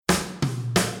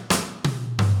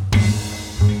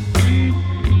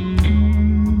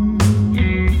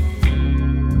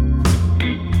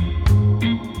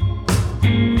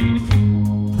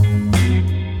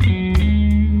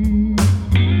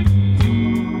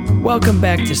Welcome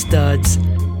back to Studs.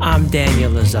 I'm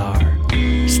Daniel Lazar.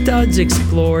 Studs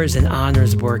explores and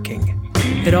honors working.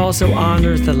 It also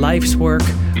honors the life's work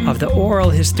of the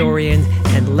oral historian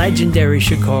and legendary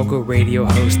Chicago radio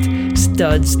host,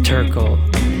 Studs Terkel.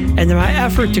 And in my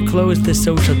effort to close the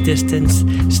social distance,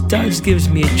 Studs gives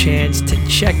me a chance to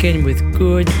check in with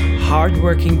good,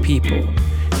 hardworking people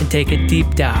and take a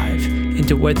deep dive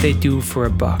into what they do for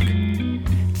a buck.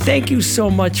 Thank you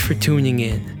so much for tuning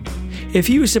in. If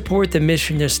you support the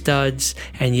mission of Studs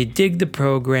and you dig the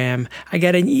program, I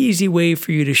got an easy way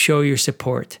for you to show your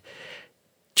support.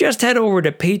 Just head over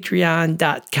to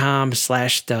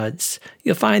patreon.com/studs.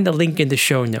 You'll find the link in the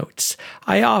show notes.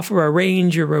 I offer a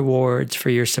range of rewards for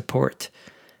your support.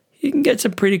 You can get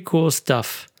some pretty cool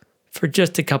stuff for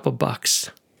just a couple bucks.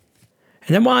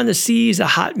 And I want to seize a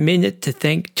hot minute to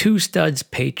thank two Studs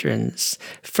patrons.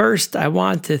 First, I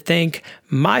want to thank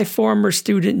my former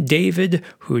student David,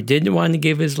 who didn't want to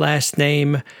give his last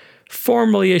name,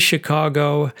 formerly of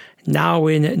Chicago, now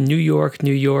in New York,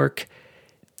 New York.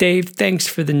 Dave, thanks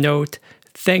for the note.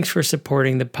 Thanks for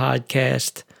supporting the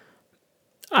podcast.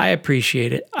 I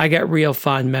appreciate it. I got real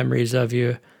fond memories of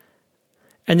you.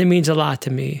 And it means a lot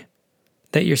to me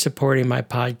that you're supporting my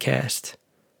podcast.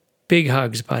 Big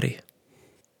hugs, buddy.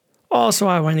 Also,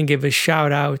 I want to give a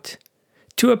shout out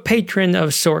to a patron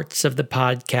of sorts of the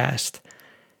podcast.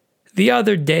 The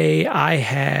other day, I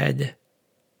had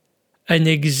an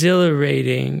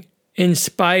exhilarating,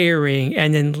 inspiring,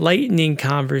 and enlightening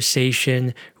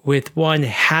conversation with one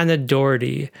Hannah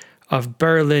Doherty of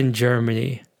Berlin,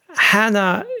 Germany.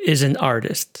 Hannah is an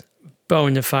artist,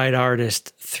 bona fide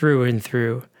artist through and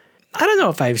through. I don't know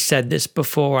if I've said this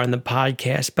before on the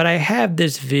podcast, but I have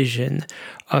this vision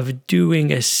of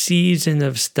doing a season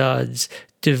of Studs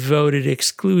devoted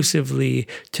exclusively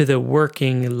to the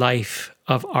working life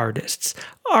of artists.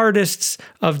 Artists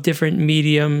of different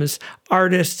mediums,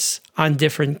 artists on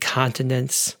different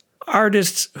continents,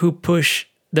 artists who push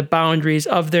the boundaries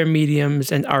of their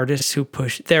mediums, and artists who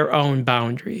push their own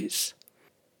boundaries.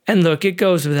 And look, it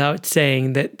goes without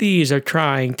saying that these are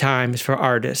trying times for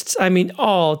artists. I mean,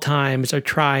 all times are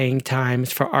trying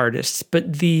times for artists,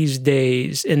 but these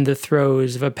days, in the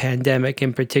throes of a pandemic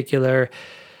in particular,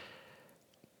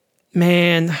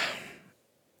 man,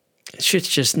 shit's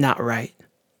just not right.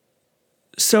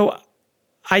 So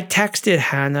I texted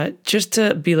Hannah just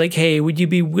to be like, hey, would you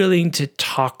be willing to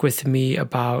talk with me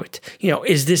about,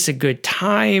 is this a good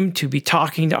time to be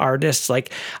talking to artists?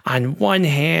 Like, on one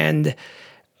hand,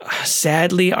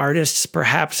 sadly, artists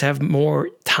perhaps have more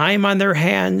time on their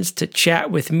hands to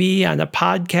chat with me on a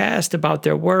podcast about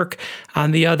their work. On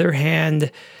the other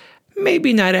hand,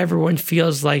 maybe not everyone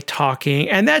feels like talking.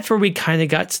 And that's where we kind of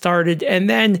got started. And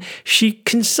then she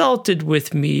consulted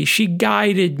with me. She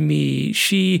guided me.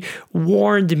 She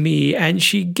warned me. And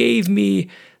she gave me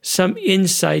some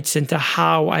insights into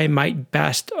how I might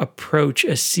best approach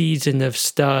a season of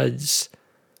Studs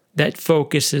that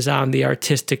focuses on the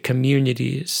artistic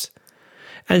communities.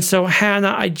 And so,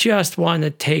 Hannah, I just want to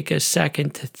take a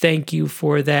second to thank you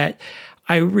for that.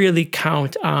 I really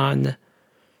count on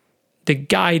the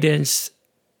guidance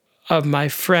of my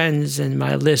friends and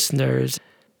my listeners.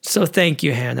 So thank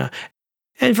you, Hannah.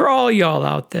 And for all y'all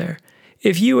out there,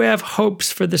 if you have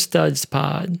hopes for the Studs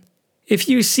Pod, if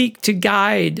you seek to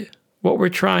guide what we're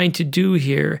trying to do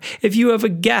here, if you have a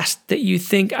guest that you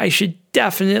think I should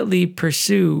definitely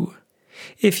pursue,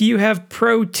 if you have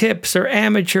pro tips or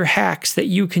amateur hacks that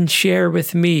you can share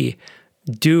with me,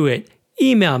 do it.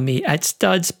 Email me at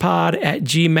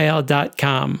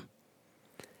studspod@gmail.com.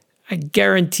 I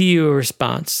guarantee you a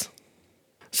response.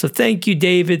 So thank you,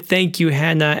 David. Thank you,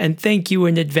 Hannah. And thank you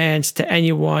in advance to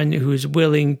anyone who's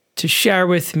willing to share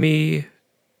with me,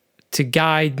 to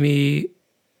guide me,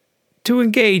 to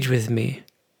engage with me.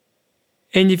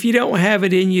 And if you don't have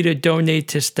it in you to donate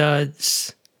to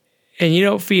Studs, and you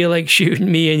don't feel like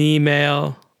shooting me an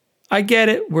email, I get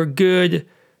it. We're good.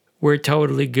 We're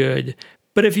totally good.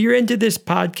 But if you're into this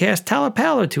podcast, tell a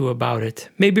pal or two about it.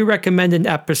 Maybe recommend an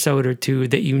episode or two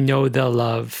that you know they'll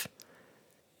love.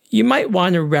 You might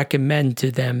want to recommend to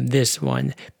them this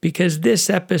one, because this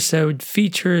episode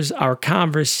features our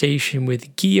conversation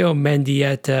with Guillaume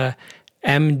Mendieta,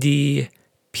 MD,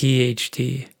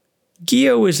 PhD.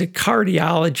 Gio is a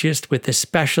cardiologist with a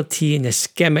specialty in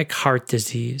ischemic heart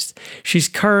disease. She's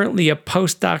currently a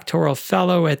postdoctoral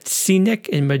fellow at CENIC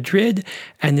in Madrid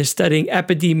and is studying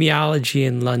epidemiology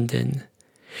in London.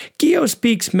 Gio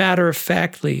speaks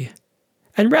matter-of-factly,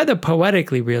 and rather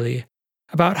poetically really,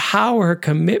 about how her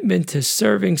commitment to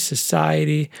serving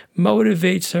society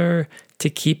motivates her to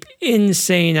keep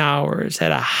insane hours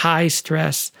at a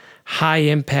high-stress,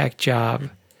 high-impact job.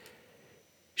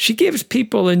 She gives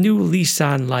people a new lease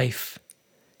on life,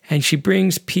 and she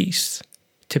brings peace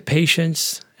to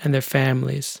patients and their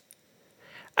families.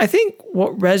 I think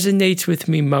what resonates with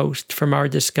me most from our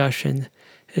discussion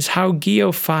is how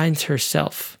Gio finds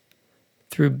herself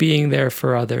through being there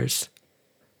for others.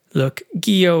 Look,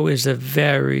 Gio is a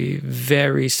very,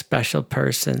 very special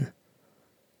person.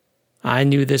 I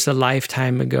knew this a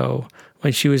lifetime ago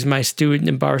when she was my student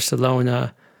in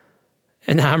Barcelona,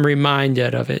 and I'm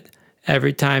reminded of it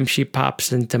every time she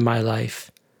pops into my life.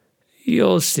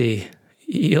 You'll see.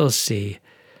 You'll see.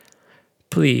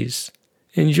 Please,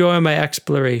 enjoy my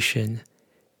exploration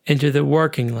into the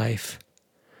working life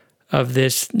of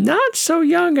this not so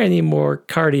young anymore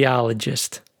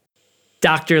cardiologist.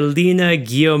 Dr. Lina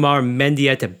Guiomar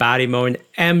Mendieta Barimon,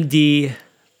 MD,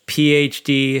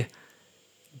 PhD,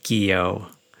 Gio.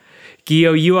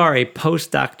 Gio, you are a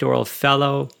postdoctoral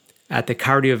fellow at the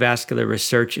Cardiovascular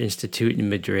Research Institute in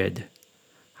Madrid.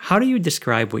 How do you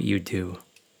describe what you do?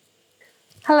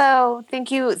 Hello,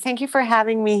 thank you. Thank you for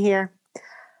having me here.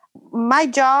 My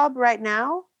job right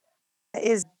now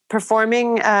is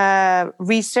performing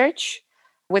research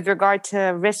with regard to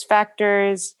risk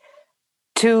factors,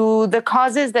 to the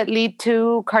causes that lead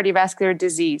to cardiovascular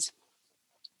disease.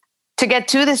 To get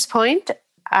to this point,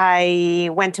 I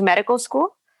went to medical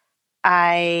school.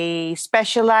 I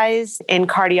specialized in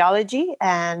cardiology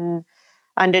and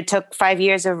undertook 5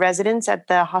 years of residence at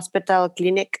the Hospital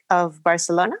Clínic of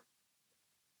Barcelona.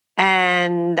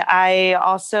 And I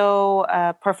also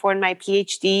performed my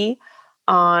PhD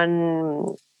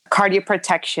on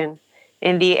cardioprotection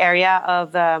in the area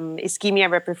of ischemia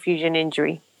reperfusion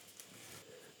injury.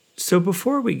 So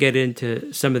before we get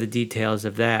into some of the details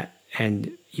of that,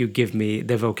 and you give me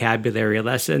the vocabulary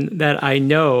lesson that I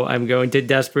know I'm going to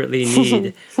desperately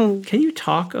need, can you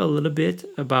talk a little bit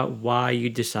about why you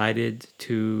decided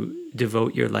to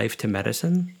devote your life to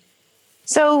medicine?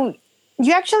 So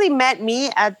you actually met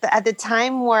me at the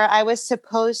time where I was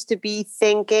supposed to be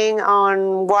thinking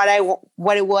on what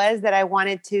it was that I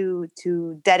wanted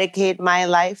to dedicate my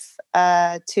life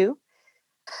to.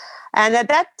 And at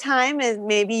that time, as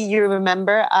maybe you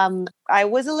remember,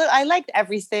 I liked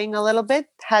everything a little bit,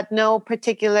 had no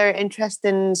particular interest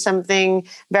in something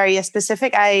very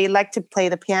specific. I liked to play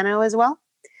the piano as well.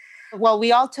 Well,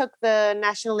 we all took the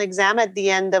national exam at the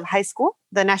end of high school,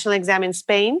 the national exam in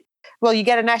Spain. Well, you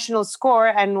get a national score,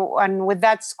 and with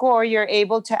that score, you're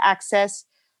able to access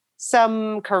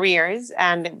some careers.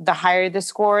 And the higher the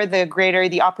score, the greater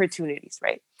the opportunities,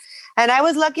 right? And I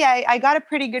was lucky. I got a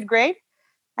pretty good grade.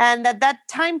 And at that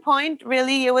time point,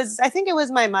 really, I think it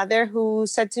was my mother who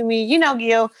said to me,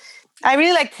 Gio, I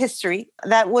really liked history.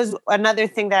 That was another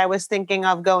thing that I was thinking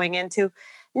of going into.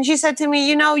 And she said to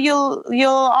me, you'll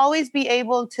always be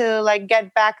able to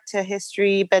get back to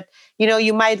history, but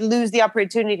you might lose the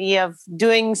opportunity of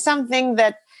doing something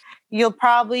that you'll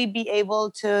probably be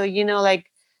able to,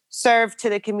 serve to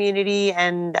the community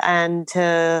and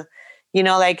to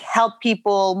help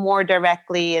people more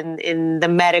directly in the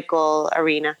medical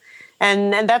arena.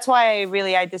 And that's why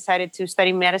I decided to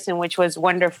study medicine, which was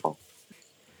wonderful.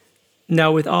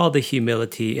 Now, with all the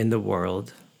humility in the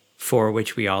world, for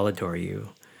which we all adore you,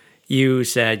 you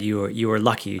said you were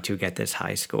lucky to get this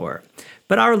high score.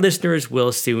 But our listeners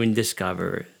will soon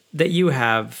discover that you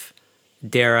have,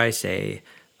 dare I say,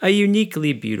 a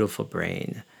uniquely beautiful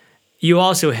brain. You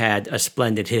also had a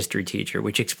splendid history teacher,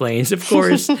 which explains, of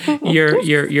course, your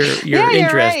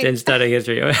interest in studying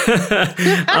history.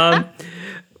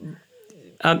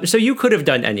 So you could have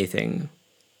done anything,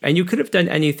 and you could have done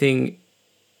anything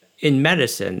in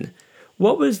medicine.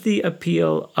 What was the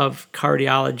appeal of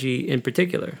cardiology in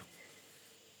particular?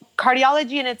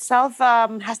 Cardiology in itself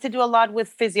has to do a lot with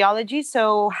physiology,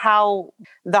 so how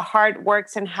the heart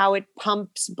works and how it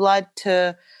pumps blood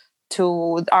to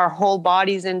our whole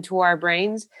bodies and to our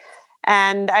brains.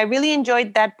 And I really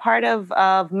enjoyed that part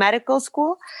of medical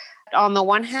school on the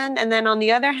one hand. And then on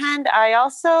the other hand, I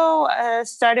also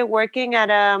started working at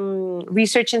a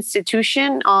research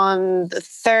institution on the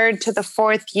 3rd to the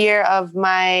 4th year of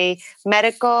my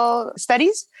medical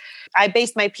studies. I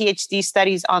based my PhD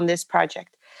studies on this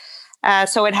project.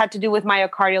 So it had to do with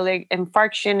myocardial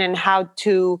infarction and how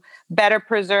to better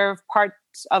preserve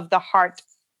parts of the heart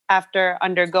after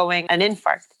undergoing an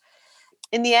infarct.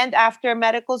 In the end, after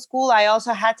medical school, I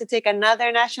also had to take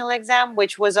another national exam,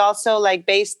 which was also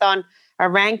based on a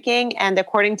ranking. And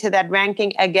according to that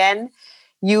ranking, again,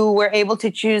 you were able to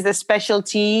choose the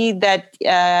specialty that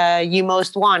you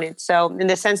most wanted. So in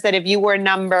the sense that if you were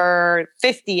number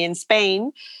 50 in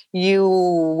Spain, you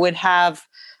would have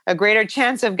a greater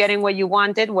chance of getting what you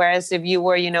wanted. Whereas if you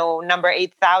were, number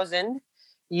 8,000,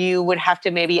 you would have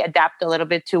to maybe adapt a little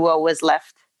bit to what was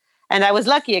left. And I was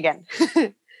lucky again.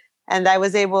 And I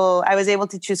was able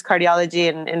to choose cardiology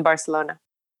in Barcelona.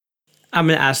 I'm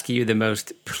going to ask you the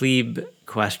most plebe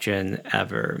question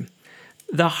ever.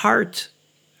 The heart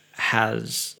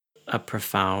has a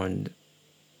profound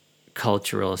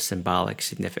cultural symbolic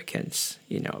significance.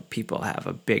 People have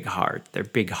a big heart. They're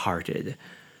big-hearted,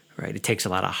 right? It takes a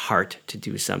lot of heart to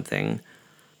do something.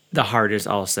 The heart is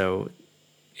also,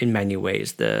 in many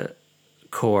ways, the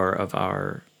core of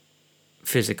our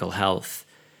physical health.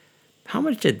 How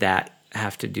much did that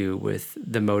have to do with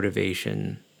the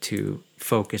motivation to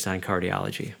focus on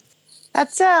cardiology?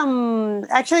 That's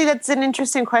actually that's an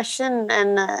interesting question,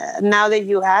 and now that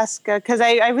you ask, because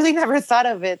I really never thought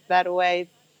of it that way.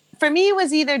 For me, it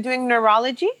was either doing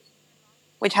neurology,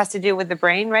 which has to do with the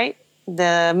brain, right?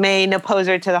 The main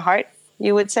opposer to the heart,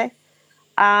 you would say.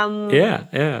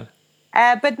 Yeah.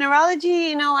 But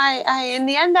neurology, I in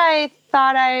the end, I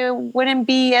thought I wouldn't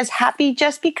be as happy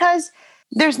just because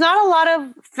there's not a lot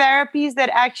of therapies that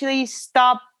actually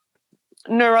stop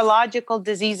neurological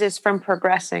diseases from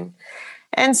progressing.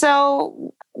 And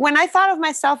so when I thought of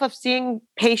myself of seeing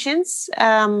patients,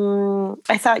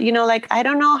 I thought, I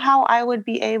don't know how I would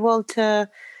be able to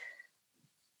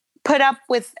put up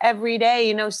with every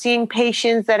day, seeing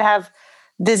patients that have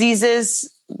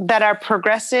diseases that are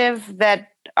progressive, that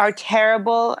are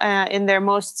terrible in their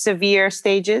most severe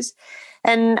stages.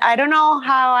 And I don't know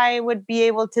how I would be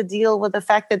able to deal with the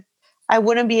fact that I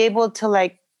wouldn't be able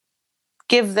to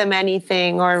give them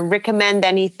anything or recommend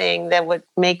anything that would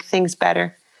make things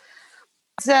better.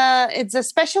 It's a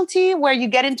specialty where you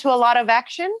get into a lot of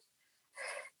action.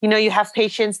 You have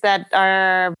patients that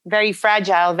are very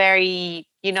fragile, very,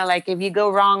 if you go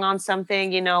wrong on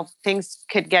something, things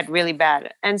could get really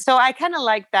bad. And so I kind of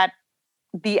like that,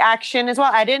 the action as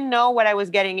well. I didn't know what I was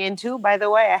getting into, by the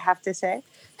way, I have to say.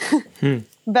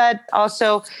 But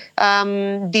also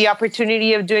the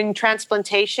opportunity of doing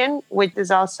transplantation, which is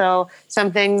also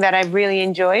something that I've really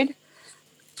enjoyed.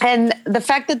 And the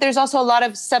fact that there's also a lot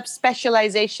of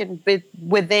subspecialization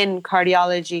within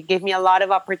cardiology gave me a lot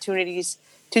of opportunities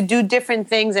to do different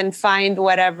things and find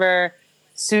whatever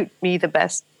suit me the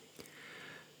best.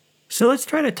 So let's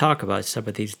try to talk about some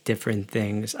of these different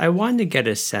things. I wanted to get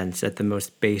a sense at the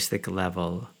most basic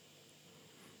level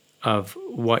of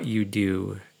what you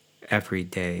do every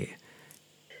day.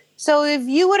 So if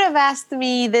you would have asked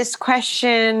me this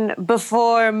question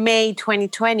before May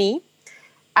 2020,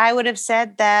 I would have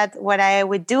said that what I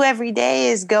would do every day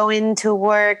is go into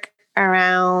work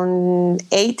around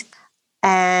 8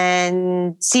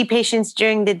 and see patients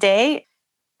during the day.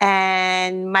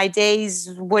 And my days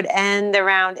would end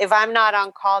around, if I'm not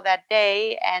on call that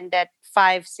day, end at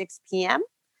 5, 6 p.m.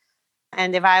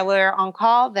 And if I were on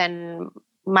call, then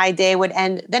my day would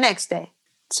end the next day.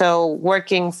 So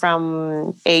working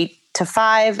from 8 to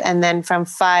 5 and then from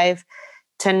 5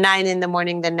 to 9 in the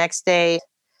morning the next day.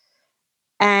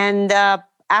 And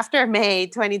after May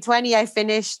 2020, I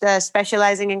finished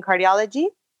specializing in cardiology.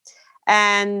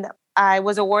 And I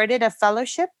was awarded a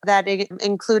fellowship that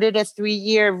included a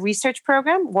 3-year research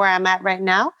program where I'm at right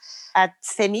now at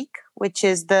CENIC, which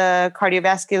is the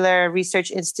Cardiovascular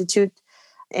Research Institute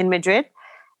in Madrid.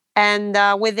 And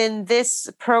within this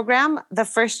program, the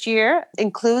first year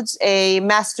includes a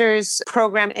master's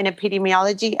program in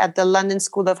epidemiology at the London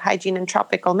School of Hygiene and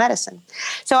Tropical Medicine.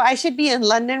 So I should be in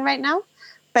London right now,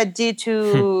 but due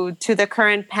to the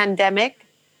current pandemic,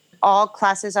 all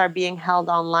classes are being held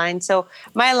online. So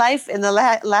my life in the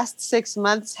last 6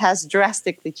 months has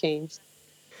drastically changed.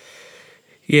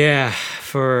 Yeah,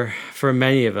 for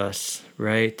many of us,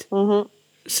 right? Mm-hmm.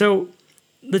 So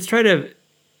let's try to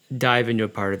dive into a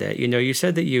part of that. You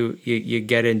said that you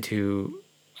get into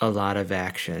a lot of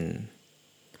action,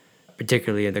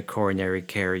 particularly in the coronary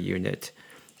care unit.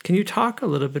 Can you talk a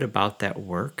little bit about that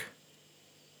work?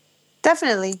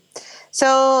 Definitely.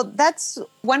 So that's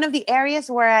one of the areas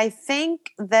where I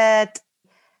think that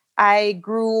I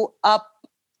grew up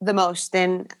the most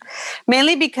in,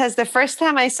 mainly because the first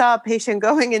time I saw a patient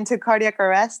going into cardiac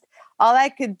arrest, all I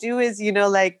could do is,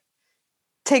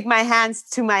 take my hands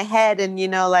to my head and,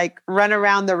 run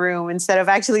around the room instead of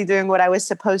actually doing what I was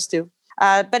supposed to.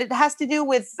 But it has to do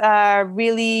with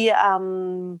really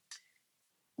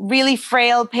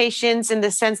frail patients in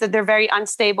the sense that they're very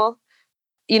unstable.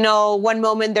 One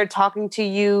moment they're talking to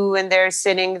you and they're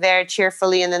sitting there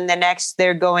cheerfully, and then the next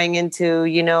they're going into,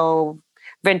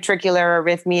 ventricular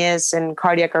arrhythmias and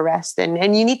cardiac arrest.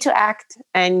 And you need to act,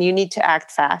 and you need to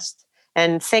act fast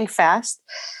and think fast.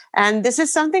 And this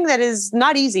is something that is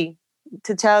not easy,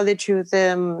 to tell the truth.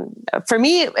 For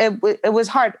me, it was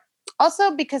hard.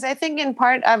 Also, because I think in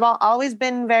part I've always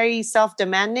been very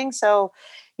self-demanding. So,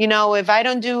 if I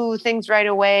don't do things right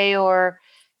away or,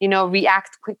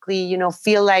 react quickly,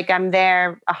 feel like I'm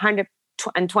there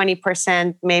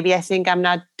 120%, maybe I think I'm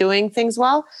not doing things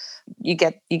well. You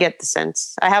get the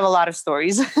sense. I have a lot of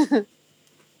stories.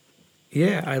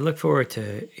 Yeah, I look forward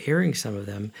to hearing some of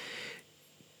them.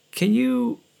 Can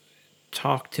you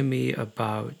talk to me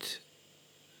about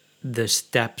the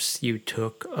steps you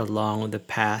took along the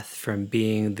path from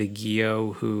being the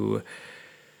Gio who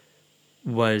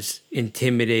was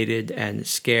intimidated and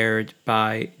scared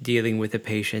by dealing with a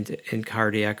patient in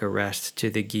cardiac arrest to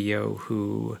the Gio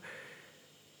who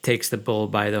takes the bull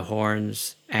by the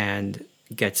horns and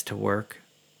gets to work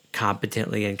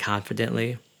competently and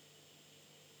confidently?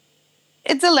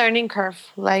 It's a learning curve,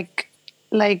 like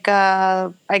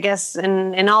I guess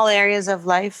in all areas of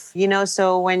life,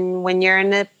 so when you're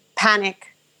in a panic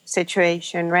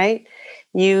situation, right,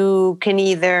 you can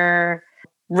either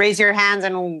raise your hands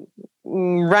and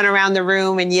run around the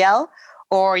room and yell,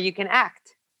 or you can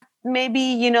act,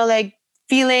 maybe, like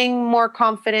feeling more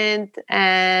confident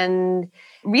and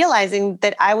realizing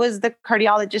that I was the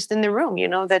cardiologist in the room,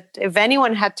 that if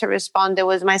anyone had to respond, it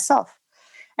was myself.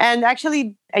 And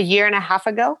actually, a year and a half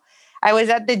ago, I was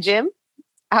at the gym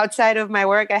outside of my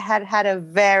work. I had had a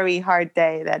very hard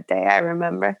day that day, I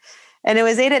remember. And it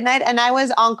was 8 p.m, and I was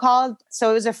on call.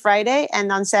 So it was a Friday.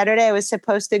 And on Saturday, I was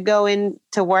supposed to go in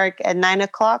to work at 9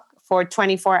 o'clock for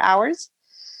 24 hours.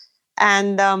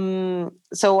 And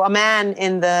so a man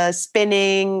in the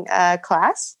spinning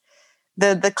class,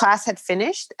 the class had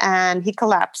finished and he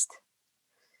collapsed.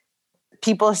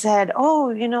 People said,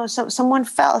 "Oh, someone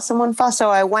fell, someone fell."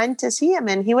 So I went to see him,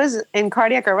 and he was in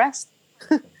cardiac arrest.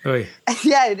 Oy.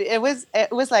 Yeah, it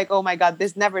was like, oh my God,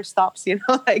 this never stops.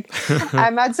 Like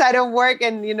I'm outside of work,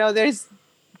 and there's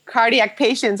cardiac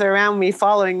patients around me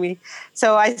following me.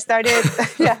 So I started,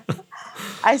 yeah,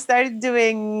 I started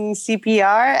doing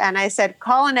CPR, and I said,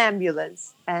 "Call an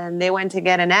ambulance." And they went to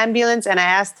get an ambulance, and I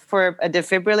asked for a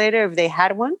defibrillator if they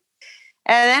had one.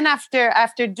 And then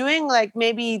after doing like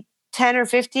maybe 10 or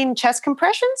 15 chest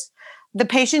compressions, the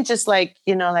patient just like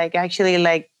actually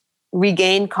like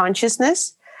regained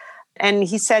consciousness. And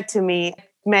he said to me,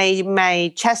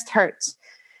 my chest hurts.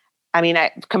 I mean,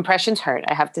 compressions hurt,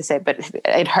 I have to say, but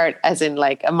it hurt as in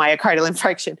like a myocardial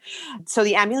infarction. So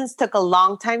the ambulance took a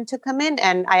long time to come in,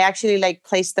 and I actually like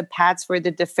placed the pads for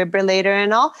the defibrillator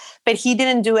and all, but he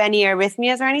didn't do any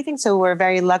arrhythmias or anything. So we're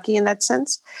very lucky in that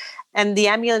sense. And the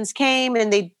ambulance came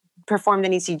and they performed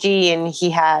an ECG, and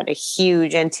he had a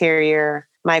huge anterior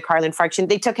myocardial infarction.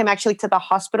 They took him actually to the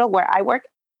hospital where I work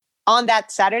on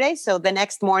that Saturday. So the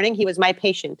next morning, he was my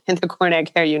patient in the coronary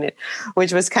care unit,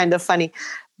 which was kind of funny.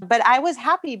 But I was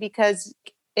happy because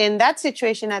in that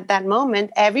situation at that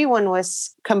moment, everyone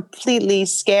was completely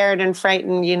scared and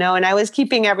frightened, and I was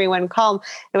keeping everyone calm.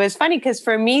 It was funny because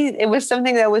for me, it was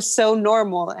something that was so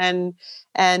normal, and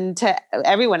to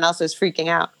everyone else was freaking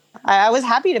out. I was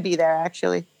happy to be there,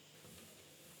 actually.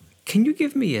 Can you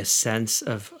give me a sense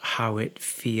of how it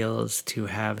feels to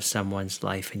have someone's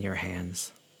life in your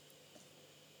hands?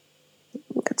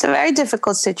 It's a very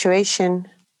difficult situation.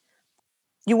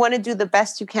 You want to do the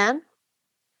best you can.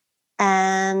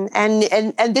 And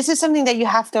this is something that you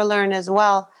have to learn as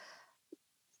well.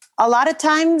 A lot of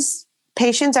times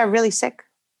patients are really sick.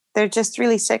 They're just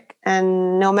really sick.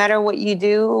 And no matter what you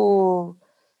do,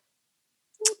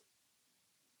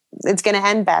 it's going to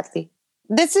end badly.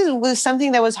 Was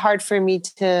something that was hard for me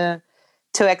to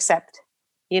accept.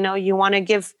 You want to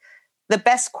give the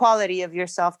best quality of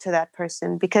yourself to that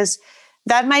person, because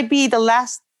that might be the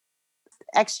last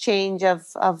exchange of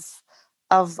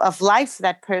life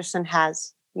that person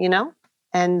has,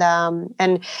 and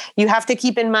you have to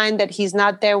keep in mind that he's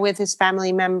not there with his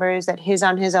family members, that he's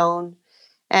on his own.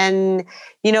 And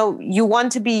you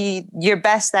want to be your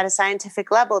best at a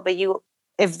scientific level, but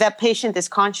if that patient is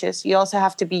conscious, you also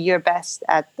have to be your best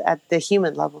at the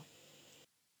human level.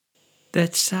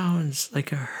 That sounds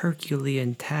like a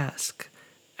Herculean task.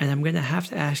 And I'm going to have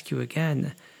to ask you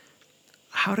again,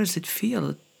 how does it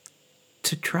feel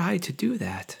to try to do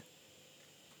that?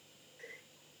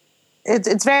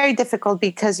 It's very difficult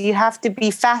because you have to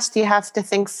be fast, you have to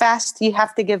think fast, you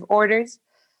have to give orders.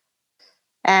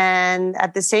 And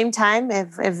at the same time,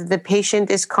 if the patient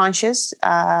is conscious,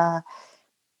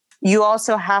 you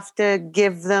also have to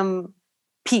give them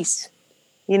peace,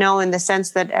 in the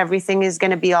sense that everything is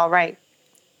going to be all right.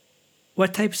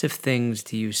 What types of things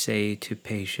do you say to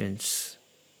patients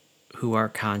who are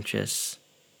conscious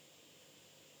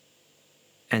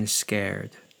and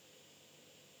scared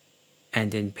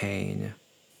and in pain?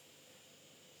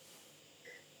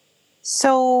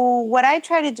 So what I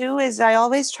try to do is I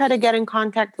always try to get in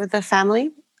contact with the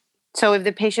family. So if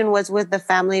the patient was with the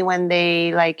family when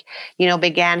they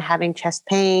began having chest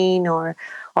pain or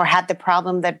had the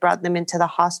problem that brought them into the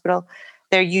hospital,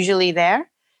 they're usually there.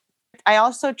 I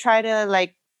also try to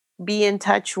be in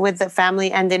touch with the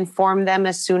family and inform them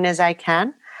as soon as I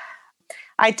can.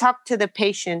 I talk to the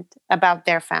patient about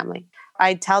their family.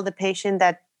 I tell the patient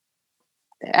that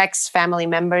ex family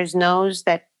members knows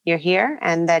that you're here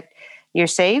and that you're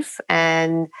safe.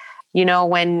 And,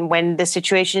 when the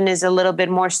situation is a little bit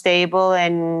more stable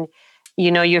and,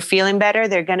 you're feeling better,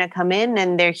 they're going to come in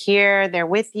and they're here, they're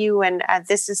with you. And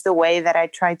this is the way that I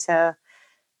try to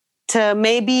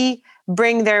maybe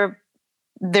bring their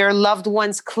loved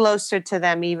ones closer to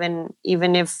them, even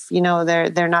if,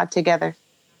 they're not together.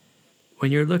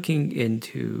 When you're looking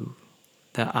into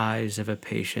the eyes of a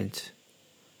patient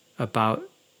about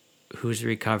whose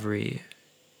recovery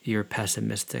you're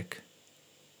pessimistic,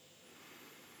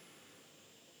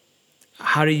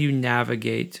 how do you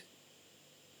navigate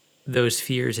those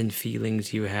fears and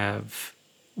feelings you have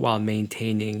while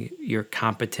maintaining your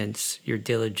competence, your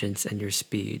diligence, and your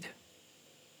speed?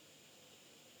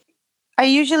 I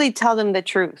usually tell them the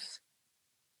truth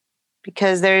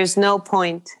because there's no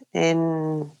point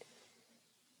in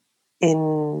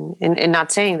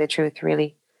not saying the truth,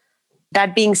 really.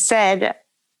 That being said,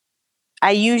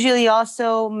 I usually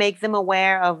also make them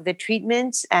aware of the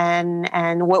treatments and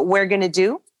what we're going to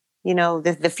do,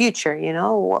 the future,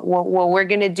 what we're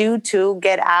going to do to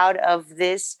get out of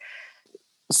this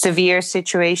severe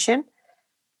situation.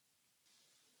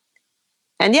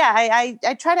 And yeah,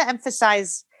 I try to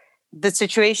emphasize the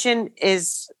situation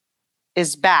is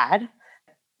bad.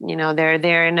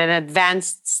 They're in an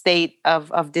advanced state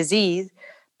of disease.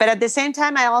 But at the same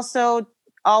time, I also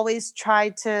always try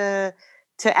to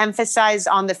emphasize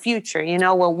on the future,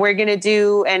 what we're going to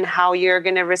do and how you're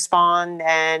going to respond.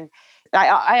 And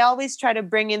I always try to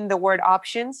bring in the word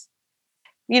options.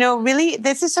 Really,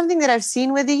 this is something that I've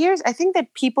seen with the years. I think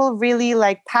that people really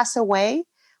pass away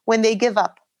when they give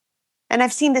up. And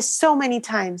I've seen this so many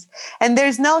times. And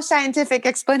there's no scientific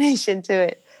explanation to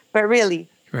it. But really,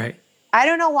 right. I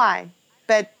don't know why,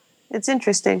 but it's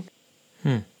interesting.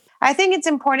 I think it's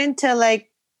important to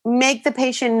make the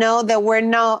patient know that we're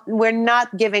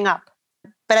not giving up.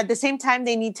 But at the same time,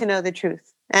 they need to know the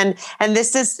truth. And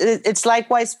it's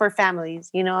likewise for families.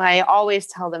 I always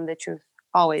tell them the truth.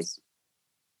 Always.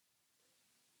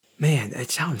 Man,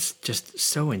 it sounds just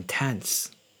so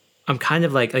intense. I'm kind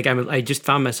of I just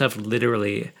found myself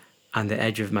literally on the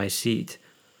edge of my seat.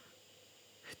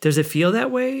 Does it feel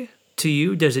that way to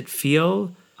you? Does it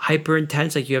feel hyper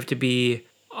intense, like you have to be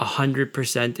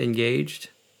 100% engaged?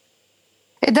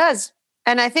 It does.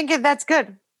 And I think that's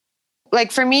good.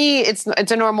 For me, it's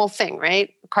a normal thing,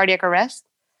 right? Cardiac arrest.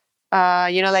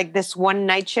 This one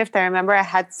night shift, I remember I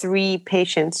had 3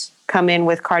 patients come in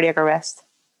with cardiac arrest.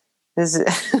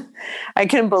 I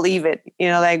couldn't believe it.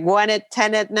 One at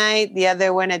 10 at night, the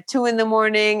other one at 2 a.m,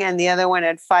 and the other one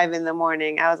at 5 a.m.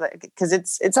 I was like, because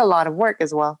it's a lot of work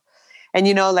as well. And,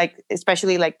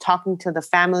 especially talking to the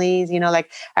families, I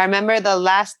remember the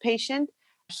last patient,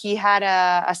 he had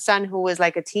a son who was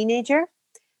a teenager,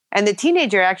 and the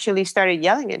teenager actually started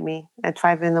yelling at me at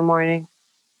 5 a.m.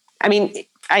 I mean,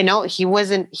 I know he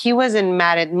wasn't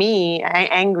mad at me,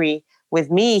 angry with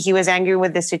me. He was angry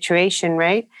with the situation,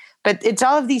 right? But it's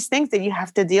all of these things that you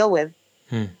have to deal with.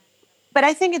 But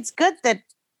I think it's good that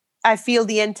I feel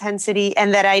the intensity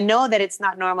and that I know that it's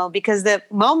not normal, because the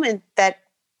moment that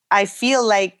I feel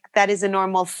like that is a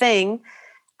normal thing,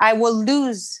 I will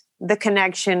lose the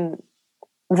connection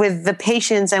with the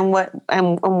patients and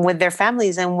with their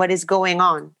families and what is going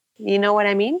on. You know what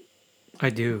I mean?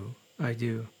 I do.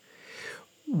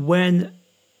 When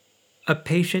a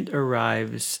patient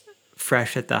arrives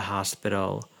fresh at the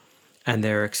hospital and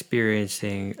they're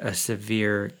experiencing a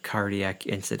severe cardiac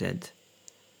incident,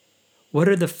 what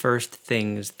are the first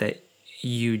things that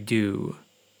you do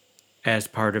as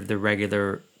part of the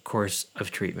regular course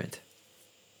of treatment?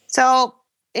 So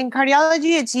in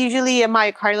cardiology, it's usually a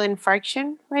myocardial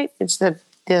infarction, right? It's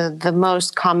the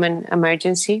most common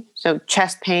emergency. So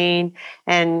chest pain,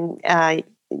 and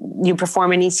you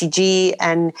perform an ECG,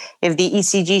 and if the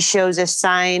ECG shows a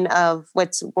sign of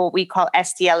what we call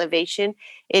ST elevation,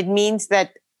 it means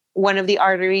that one of the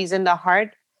arteries in the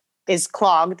heart is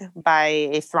clogged by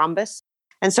a thrombus.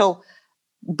 And so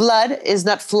blood is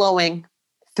not flowing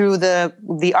through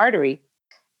the artery.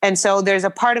 And so there's a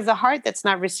part of the heart that's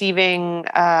not receiving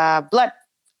blood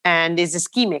and is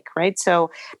ischemic, right?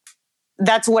 So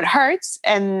that's what hurts.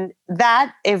 And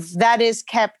if that is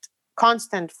kept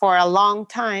constant for a long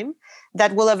time,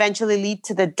 that will eventually lead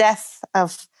to the death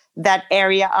of that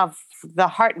area of the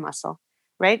heart muscle,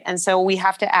 right? And so we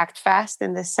have to act fast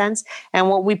in this sense. And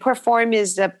what we perform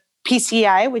is a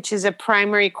PCI, which is a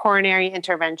primary coronary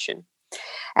intervention.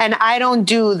 And I don't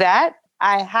do that.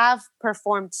 I have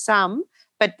performed some,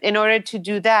 but in order to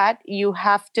do that, you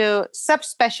have to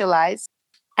subspecialize.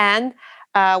 And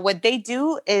what they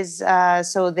do is,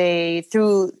 so they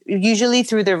usually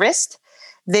through the wrist,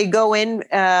 they go in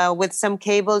with some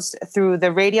cables through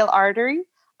the radial artery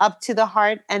up to the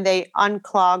heart, and they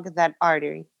unclog that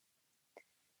artery.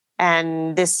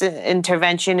 And this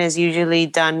intervention is usually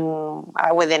done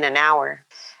within an hour.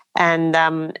 And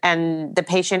the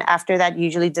patient after that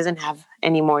usually doesn't have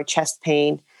any more chest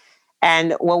pain.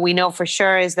 And what we know for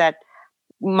sure is that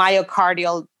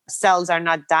myocardial cells are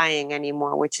not dying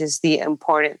anymore, which is the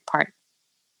important part.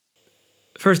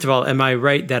 First of all, am I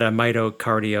right that a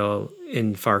myocardial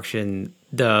infarction,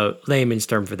 the layman's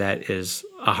term for that is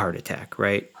a heart attack,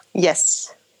 right?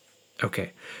 Yes.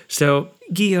 Okay. So,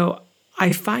 Gio,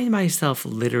 I find myself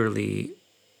literally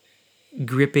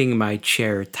gripping my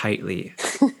chair tightly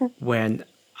when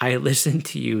I listen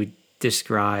to you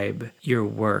describe your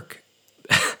work.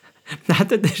 Not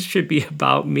that this should be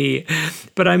about me,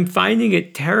 but I'm finding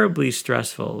it terribly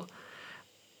stressful.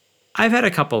 I've had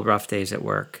a couple rough days at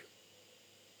work,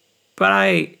 but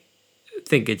I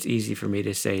think it's easy for me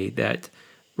to say that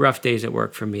rough days at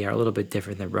work for me are a little bit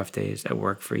different than rough days at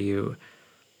work for you.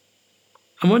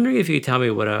 I'm wondering if you could tell me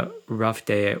what a rough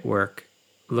day at work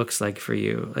looks like for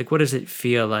you. Like, what does it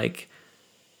feel like?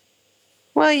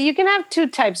 Well, you can have two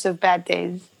types of bad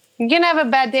days. You can have a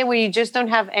bad day where you just don't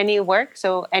have any work,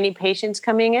 so any patients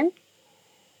coming in.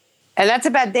 And that's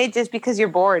a bad day just because you're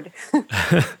bored.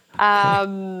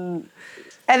 And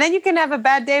then you can have a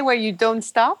bad day where you don't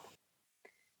stop.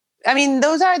 I mean,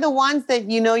 those are the ones that,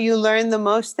 you learn the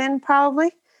most in,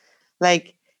 probably.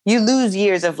 Like, you lose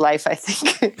years of life, I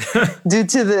think, due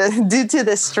to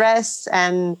the stress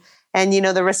and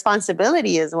the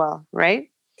responsibility as well,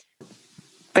 right?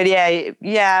 But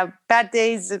yeah, bad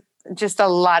days, just a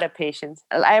lot of patience.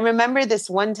 I remember this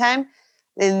one time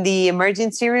in the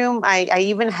emergency room, I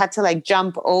even had to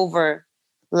jump over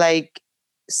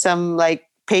some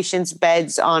patients'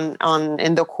 beds on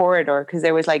in the corridor because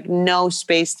there was no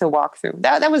space to walk through.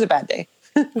 That was a bad day.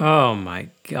 Oh my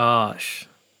gosh.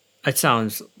 That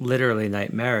sounds literally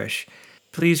nightmarish.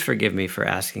 Please forgive me for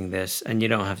asking this, and you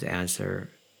don't have to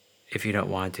answer if you don't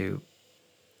want to.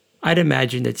 I'd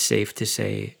imagine it's safe to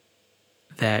say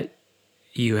that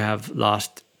you have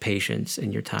lost patients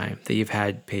in your time, that you've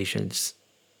had patients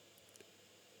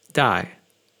die.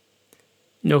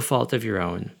 No fault of your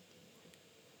own.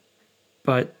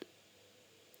 But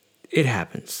it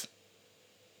happens.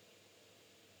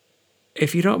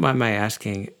 If you don't mind my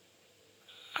asking,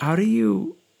 how do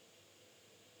you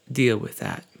deal with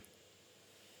that?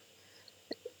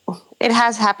 It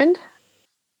has happened.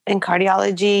 In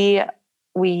cardiology,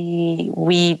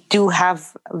 we do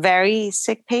have very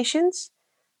sick patients.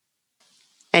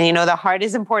 And, the heart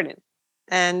is important.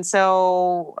 And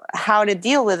so how to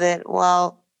deal with it?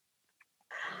 Well,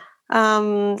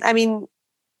 I mean,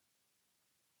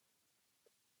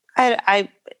 I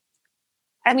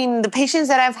mean, the patients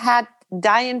that I've had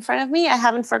die in front of me, I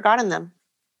haven't forgotten them.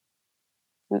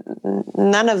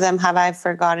 None of them have I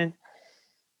forgotten.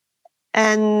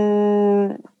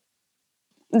 And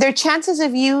there are chances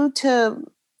of you to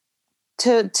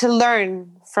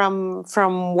learn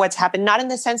from what's happened, not in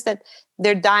the sense that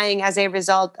they're dying as a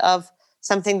result of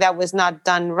something that was not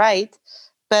done right,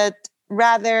 but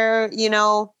rather,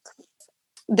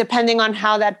 depending on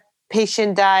how that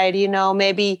patient died,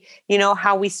 maybe,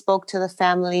 how we spoke to the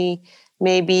family,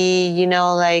 maybe,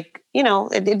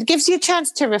 it gives you a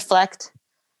chance to reflect.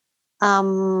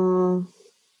 From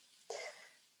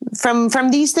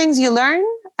these things you learn,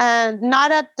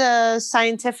 not at the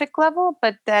scientific level,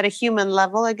 but at a human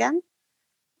level again.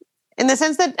 In the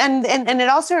sense that, and it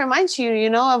also reminds you,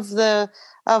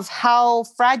 of how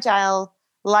fragile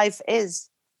life is,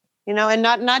 and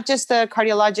not just the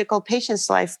cardiological patient's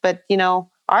life, but,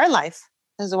 our life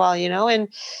as well,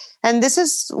 and this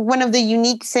is one of the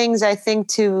unique things I think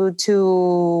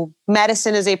to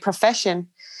medicine as a profession,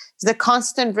 is the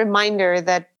constant reminder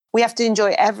that we have to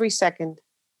enjoy every second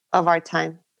of our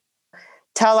time.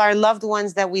 Tell our loved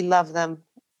ones that we love them.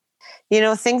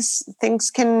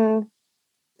 Things can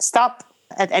stop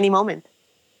at any moment.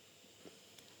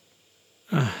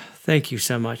 Thank you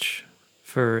so much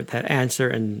for that answer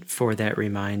and for that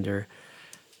reminder.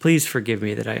 Please forgive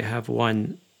me that I have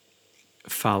one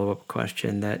follow-up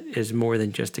question that is more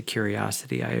than just a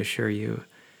curiosity, I assure you.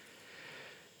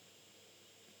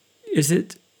 Is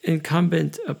it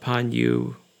incumbent upon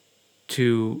you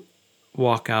to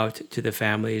walk out to the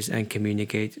families and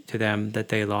communicate to them that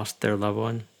they lost their loved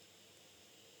one?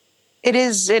 It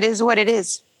is what it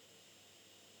is.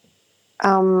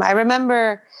 I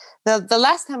remember the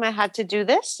last time I had to do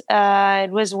this.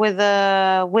 It was with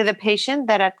a patient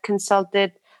that had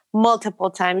consulted multiple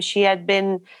times. She had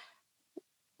been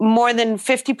more than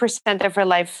 50% of her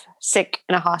life sick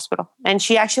in a hospital, and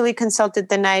she actually consulted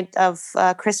the night of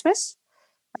Christmas,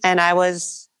 and I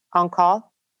was on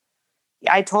call.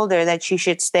 I told her that she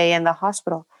should stay in the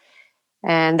hospital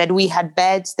and that we had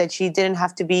beds, that she didn't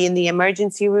have to be in the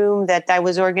emergency room, that I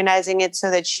was organizing it so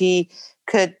that she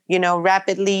could,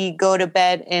 rapidly go to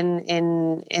bed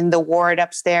in the ward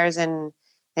upstairs and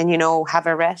have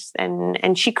a rest.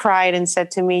 And she cried and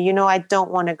said to me, I don't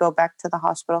want to go back to the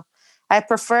hospital. I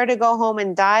prefer to go home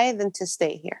and die than to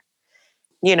stay here.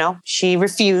 She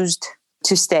refused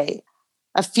to stay.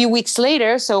 A few weeks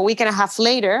later, so a week and a half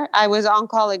later, I was on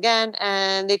call again,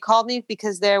 and they called me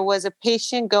because there was a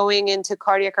patient going into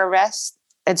cardiac arrest.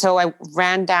 And so I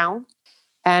ran down,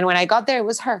 and when I got there, it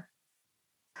was her.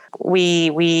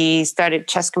 We started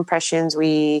chest compressions.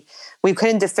 We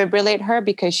couldn't defibrillate her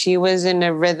because she was in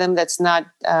a rhythm that's not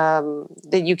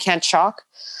that you can't shock,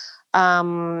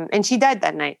 and she died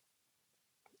that night.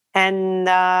 And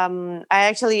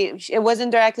it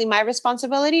wasn't directly my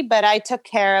responsibility, but I took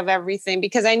care of everything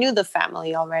because I knew the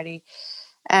family already.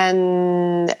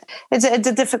 And it's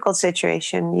a difficult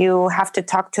situation. You have to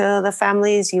talk to the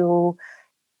families. You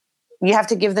have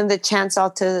to give them the chance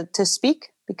all to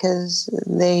speak, because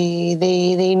they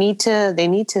need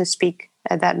to speak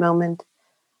at that moment.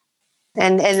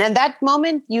 And at that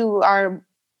moment, you are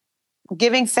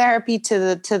giving therapy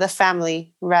to the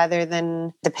family rather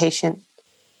than the patient.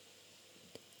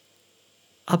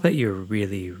 I'll bet you're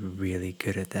really, really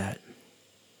good at that.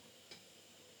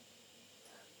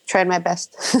 Tried my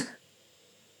best.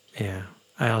 Yeah.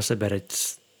 I also bet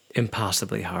it's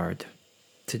impossibly hard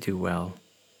to do well,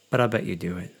 but I'll bet you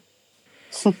do it.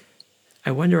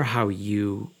 I wonder how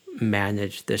you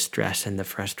manage the stress and the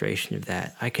frustration of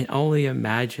that. I can only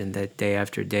imagine that day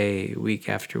after day, week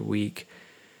after week,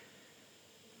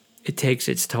 it takes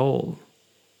its toll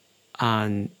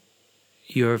on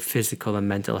your physical and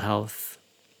mental health.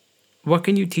 What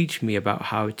can you teach me about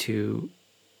how to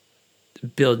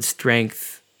build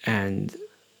strength and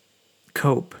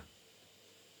cope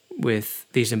with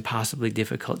these impossibly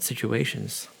difficult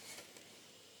situations?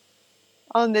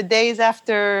 On the days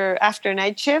after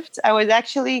night shifts, I would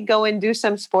actually go and do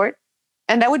some sport,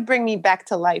 and that would bring me back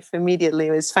to life immediately.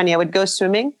 It was funny. I would go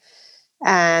swimming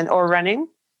or running,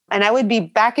 and I would be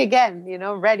back again,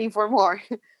 ready for more.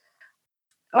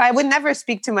 I would never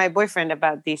speak to my boyfriend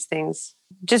about these things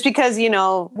just because,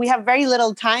 we have very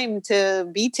little time to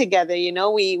be together.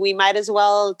 We might as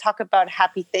well talk about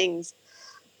happy things.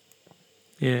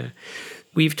 Yeah.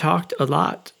 We've talked a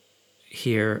lot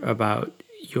here about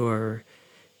your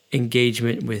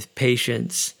engagement with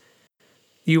patients.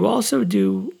 You also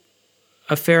do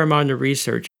a fair amount of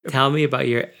research. Tell me about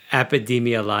your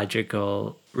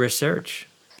epidemiological research.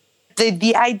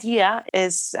 The idea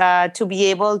is to be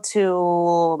able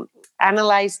to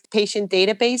analyze patient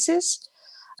databases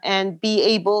and be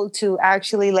able to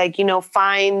actually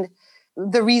find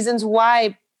the reasons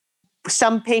why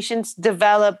some patients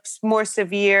develop more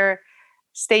severe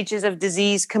stages of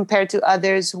disease compared to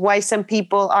others, why some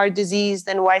people are diseased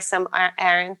and why some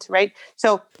aren't, right?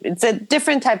 So it's a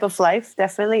different type of life,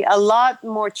 definitely. A lot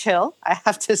more chill, I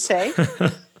have to say.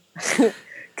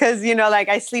 Because,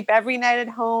 I sleep every night at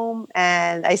home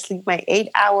and I sleep my 8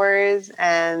 hours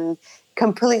and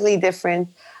completely different.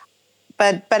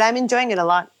 But I'm enjoying it a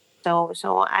lot.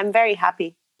 So I'm very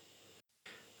happy.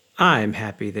 I'm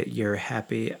happy that you're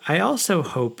happy. I also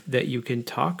hope that you can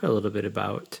talk a little bit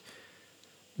about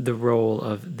the role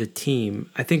of the team.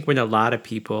 I think when a lot of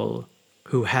people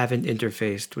who haven't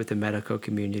interfaced with the medical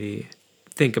community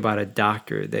think about a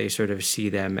doctor, they sort of see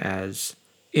them as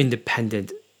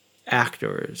independent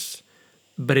actors.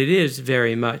 But it is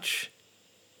very much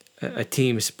a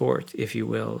team sport, if you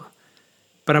will.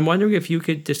 But I'm wondering if you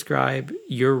could describe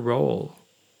your role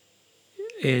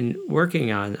in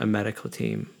working on a medical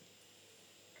team.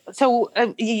 So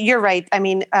you're right. I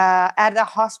mean, at a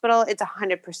hospital, it's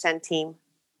 100% team,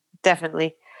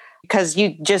 definitely, because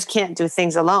you just can't do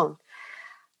things alone.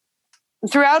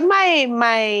 Throughout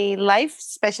my life,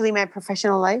 especially my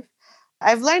professional life,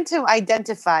 I've learned to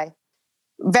identify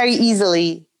very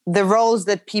easily the roles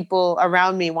that people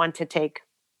around me want to take.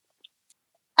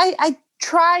 I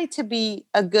try to be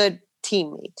a good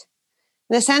teammate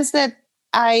in the sense that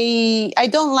I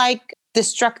don't like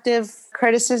destructive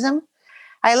criticism.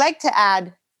 I like to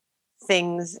add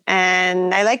things,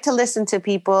 and I like to listen to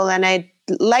people, and I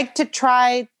like to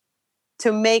try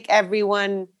to make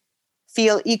everyone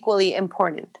feel equally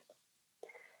important.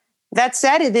 That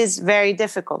said, it is very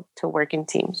difficult to work in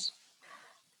teams.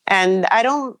 And I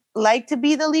don't like to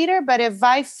be the leader, but if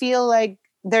I feel like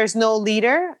there's no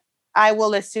leader, I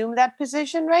will assume that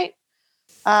position, right?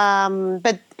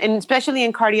 But especially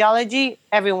in cardiology,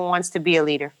 everyone wants to be a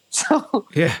leader.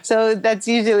 So that's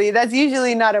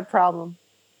usually not a problem.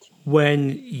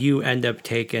 When you end up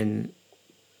taking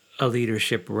a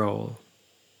leadership role,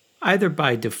 either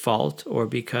by default or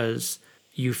because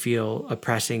you feel a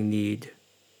pressing need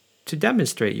to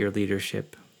demonstrate your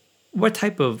leadership, what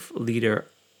type of leader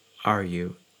are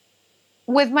you?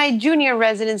 With my junior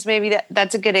residents, maybe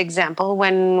that's a good example.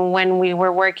 When we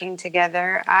were working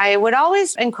together, I would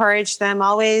always encourage them.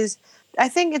 Always, I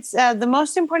think it's the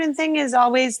most important thing is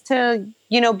always to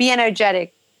be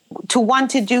energetic, to want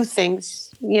to do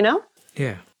things.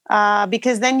 Yeah.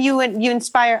 Because then you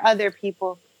inspire other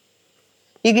people.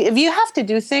 If you have to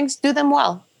do things, do them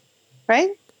well,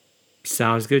 right?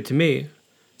 Sounds good to me.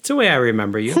 It's the way I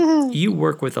remember you. You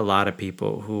work with a lot of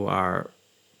people who are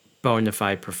bona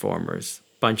fide performers.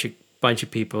 Bunch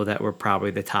of people that were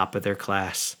probably the top of their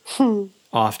class.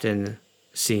 Often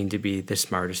seen to be the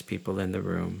smartest people in the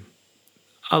room.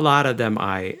 A lot of them,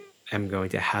 I am going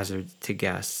to hazard to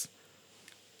guess,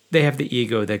 they have the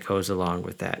ego that goes along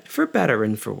with that, for better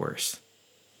and for worse.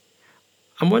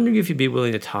 I'm wondering if you'd be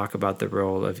willing to talk about the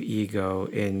role of ego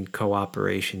in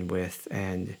cooperation with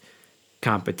and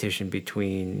competition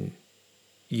between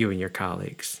you and your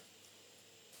colleagues.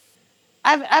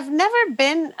 I've never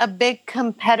been a big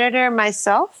competitor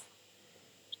myself,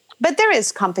 but there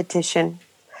is competition.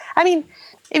 I mean,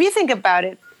 if you think about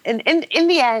it, in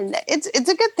the end, it's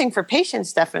a good thing for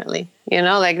patients, definitely.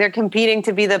 Like they're competing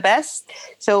to be the best.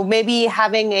 So maybe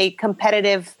having a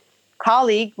competitive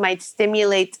colleague might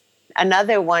stimulate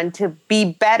another one to be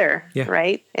better,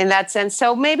 right? In that sense.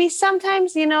 So maybe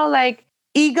sometimes, like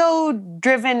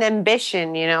ego-driven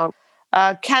ambition,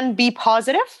 can be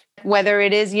positive, whether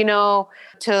it is,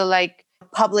 to like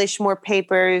publish more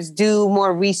papers, do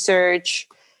more research,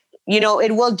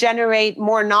 it will generate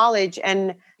more knowledge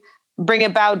and bring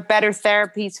about better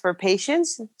therapies for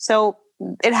patients. So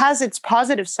it has its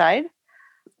positive side.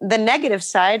 The negative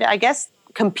side, I guess,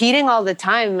 competing all the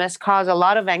time must cause a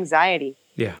lot of anxiety.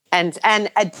 Yeah. And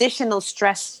additional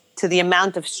stress to the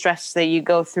amount of stress that you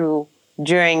go through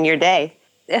during your day.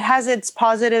 It has its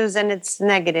positives and its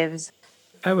negatives.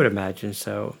 I would imagine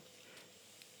so.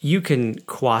 You can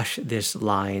quash this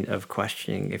line of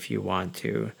questioning if you want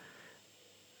to,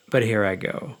 but here I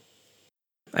go.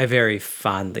 I very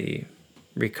fondly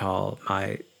recall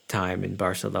my time in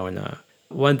Barcelona.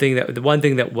 The one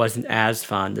thing that wasn't as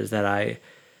fond is that I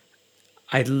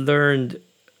learned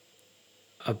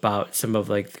about some of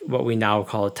like what we now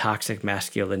call toxic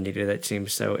masculinity that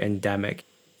seems so endemic,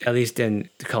 at least in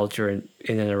the culture in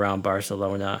and around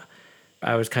Barcelona.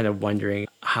 I was kind of wondering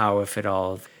how, if at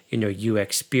all, you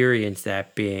experienced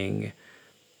that being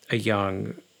a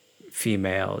young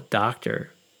female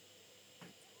doctor.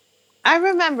 I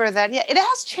remember that. Yeah, it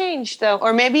has changed though.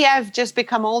 Or maybe I've just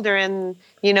become older and,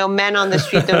 men on the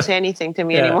street don't say anything to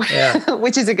me anymore,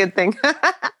 which is a good thing.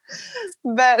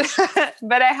 But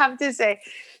I have to say,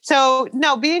 so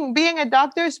no, being a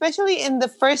doctor, especially in the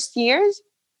first years,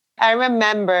 I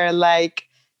remember like,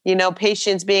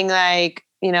 patients being like,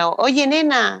 oye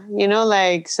nena,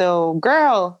 like, so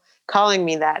girl, calling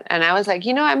me that. And I was like,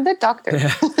 I'm the doctor.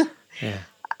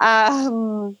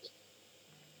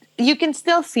 You can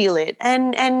still feel it.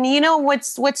 And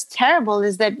what's terrible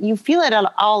is that you feel it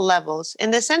at all levels,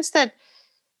 in the sense that,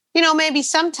 maybe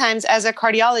sometimes as a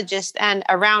cardiologist and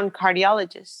around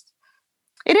cardiologists,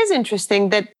 it is interesting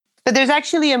that there's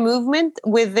actually a movement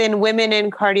within women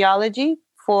in cardiology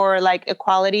for like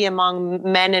equality among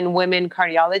men and women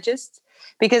cardiologists,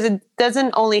 because it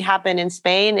doesn't only happen in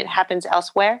Spain, it happens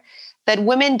elsewhere, that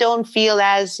women don't feel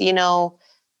as,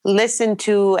 listened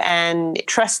to and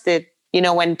trusted,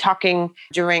 when talking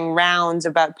during rounds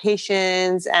about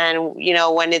patients. And,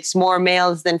 when it's more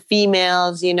males than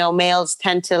females, males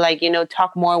tend to like,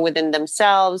 talk more within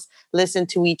themselves, listen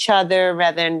to each other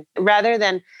rather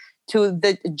than to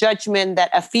the judgment that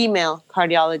a female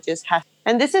cardiologist has.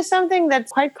 And this is something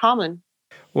that's quite common.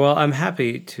 Well, I'm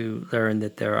happy to learn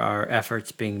that there are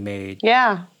efforts being made.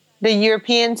 Yeah. The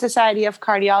European Society of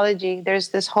Cardiology, there's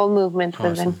this whole movement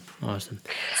within. Awesome.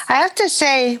 I have to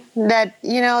say that,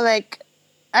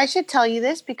 I should tell you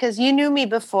this because you knew me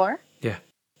before. Yeah.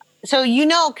 So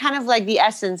kind of like the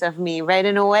essence of me, right,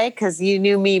 in a way, because you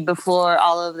knew me before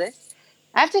all of this.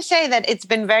 I have to say that it's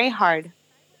been very hard.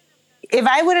 if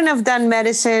I wouldn't have done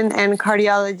medicine and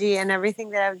cardiology and everything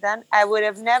that I've done, I would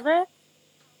have never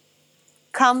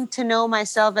come to know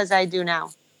myself as I do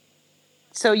now.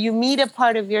 So you meet a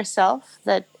part of yourself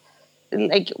that,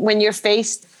 like, when you're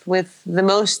faced with the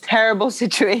most terrible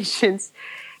situations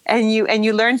and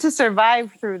you learn to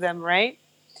survive through them, right?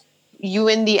 You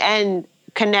in the end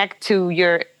connect to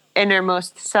your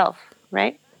innermost self,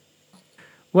 right?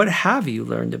 What have you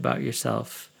learned about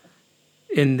yourself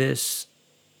in this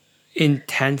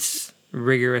intense,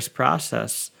 rigorous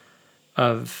process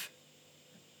of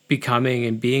becoming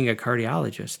and being a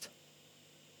cardiologist?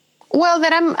 Well,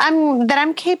 that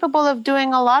I'm capable of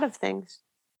doing a lot of things.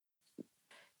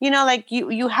 Like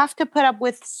you have to put up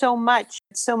with so much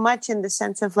in the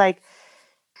sense of like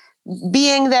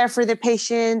being there for the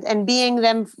patient and being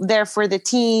there for the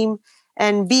team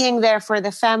and being there for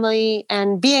the family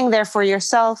and being there for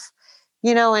yourself,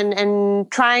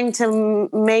 and trying to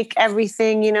make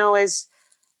everything,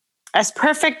 as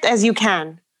perfect as you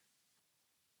can.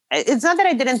 It's not that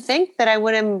I didn't think that I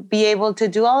wouldn't be able to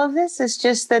do all of this. It's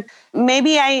just that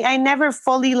maybe I never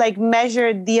fully like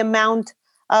measured the amount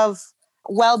of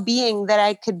well-being that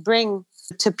I could bring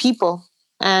to people.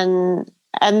 And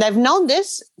I've known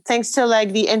this thanks to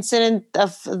like the incident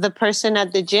of the person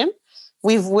at the gym.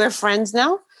 We're friends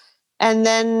now. And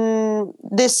then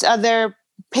this other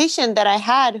patient that I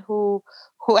had who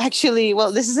actually,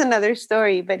 well, this is another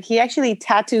story, but he actually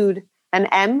tattooed an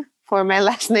M for my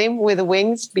last name with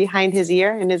wings behind his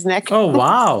ear and his neck. Oh,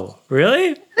 wow.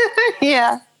 Really?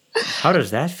 Yeah. How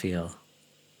does that feel?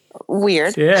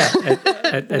 Weird. Yeah.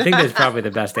 I think that's probably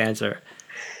the best answer.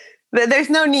 There's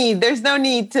no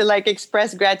need to like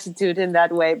express gratitude in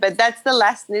that way. But that's the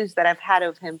last news that I've had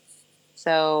of him.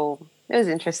 So it was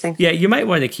interesting. Yeah, you might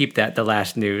want to keep that the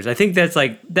last news. I think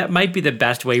that might be the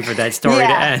best way for that story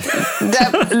to end.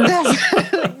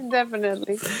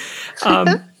 Definitely.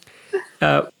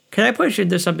 Can I push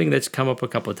into something that's come up a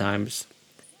couple of times?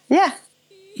 Yeah.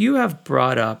 You have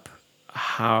brought up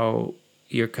how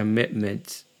your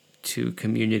commitment to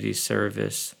community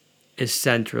service is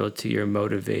central to your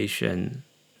motivation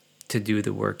to do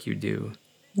the work you do.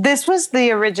 This was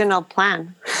the original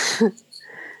plan.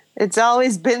 It's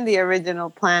always been the original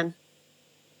plan.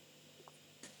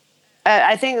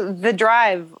 I think the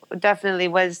drive definitely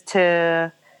was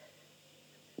to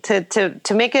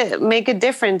make a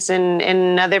difference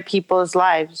in other people's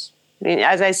lives. I mean,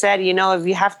 as I said, if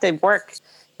you have to work,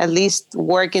 at least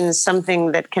work in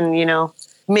something that can,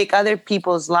 make other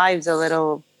people's lives a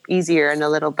little easier and a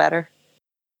little better.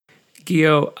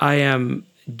 Gio, I am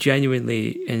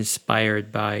genuinely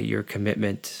inspired by your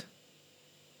commitment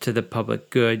to the public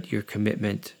good, your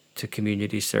commitment to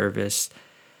community service.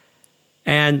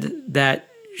 And that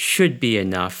should be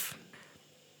enough.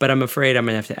 But I'm afraid I'm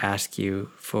going to have to ask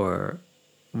you for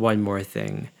one more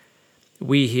thing.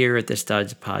 We here at the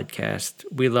Studs Podcast,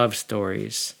 we love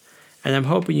stories. And I'm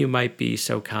hoping you might be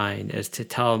so kind as to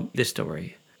tell the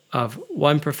story of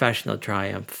one professional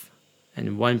triumph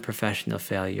and one professional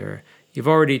failure. You've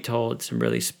already told some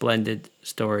really splendid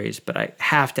stories, but I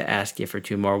have to ask you for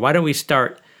two more. Why don't we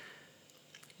start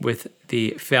with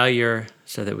the failure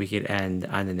so that we could end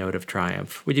on a note of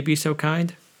triumph? Would you be so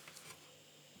kind?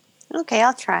 Okay,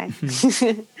 I'll try.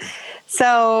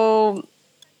 So,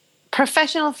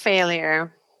 professional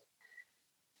failure.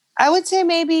 I would say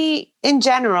maybe in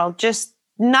general, just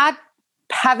not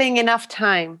having enough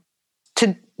time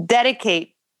to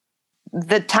dedicate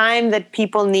the time that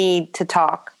people need to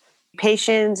talk.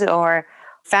 Patients or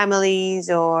families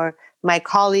or my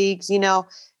colleagues,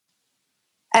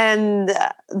 And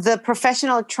the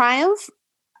professional triumph,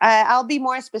 I'll be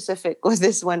more specific with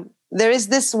this one. There is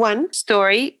this one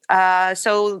story.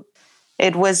 So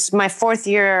it was my 4th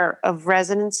year of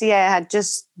residency. I had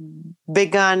just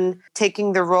begun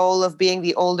taking the role of being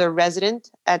the older resident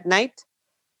at night.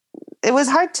 It was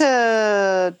hard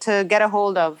to get a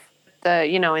hold of.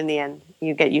 In the end,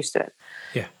 you get used to it.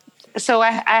 Yeah. So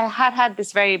I had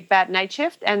this very bad night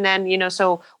shift. And then,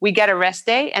 so we get a rest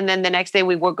day. And then the next day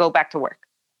we will go back to work.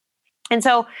 And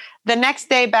so the next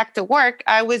day back to work,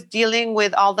 I was dealing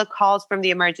with all the calls from the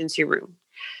emergency room.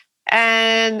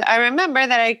 And I remember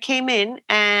that I came in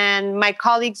and my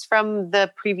colleagues from the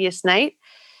previous night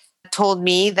told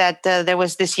me that there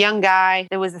was this young guy.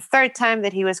 It was the 3rd time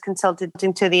that he was consulted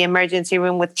into the emergency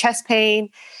room with chest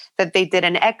pain, that they did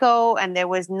an echo and there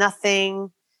was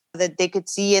nothing that they could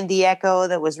see in the echo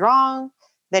that was wrong,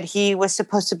 that he was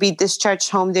supposed to be discharged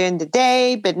home during the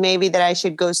day, but maybe that I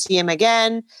should go see him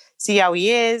again, see how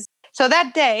he is. So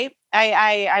that day,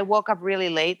 I woke up really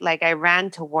late. Like I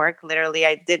ran to work. Literally,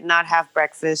 I did not have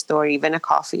breakfast or even a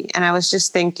coffee. And I was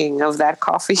just thinking of that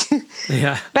coffee.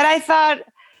 Yeah. But I thought,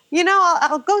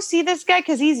 I'll go see this guy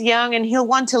because he's young and he'll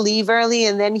want to leave early.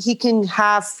 And then he can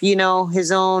have,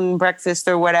 his own breakfast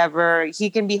or whatever. He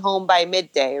can be home by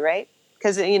midday, right?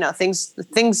 Because, things,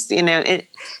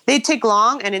 they take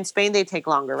long. And in Spain, they take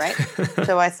longer, right?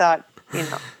 So I thought,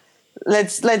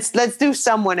 let's do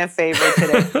someone a favor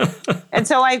today. And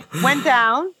so I went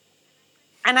down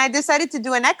and I decided to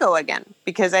do an echo again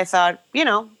because I thought,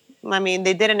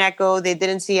 they did an echo. They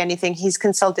didn't see anything. He's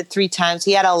consulted 3 times.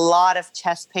 He had a lot of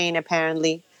chest pain,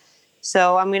 apparently.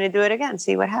 So I'm going to do it again,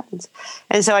 see what happens.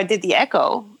 And so I did the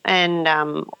echo.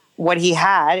 And what he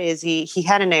had is he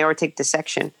had an aortic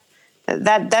dissection.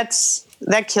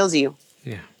 That kills you.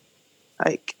 Yeah.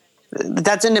 Like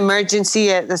that's an emergency,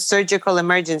 a surgical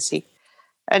emergency.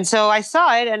 And so I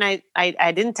saw it and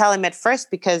I didn't tell him at first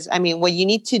because, what you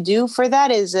need to do for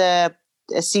that is a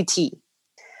CT.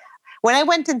 When I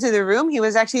went into the room, he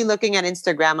was actually looking at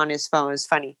Instagram on his phone. It was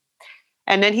funny.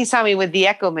 And then he saw me with the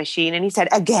echo machine and he said,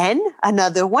 again,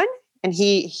 another one? And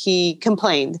he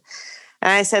complained.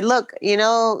 And I said, look, you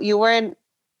were in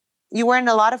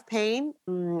a lot of pain.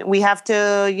 We have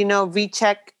to,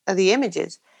 recheck the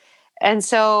images. And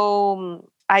so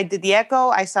I did the echo.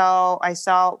 I saw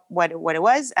what it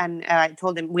was. And I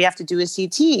told him we have to do a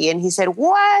CT. And he said,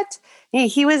 what?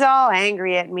 He was all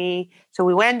angry at me. So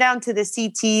we went down to the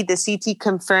CT. The CT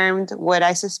confirmed what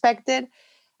I suspected.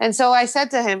 And so I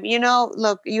said to him,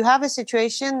 look, you have a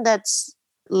situation that's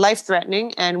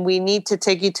life-threatening and we need to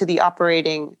take you to the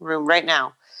operating room right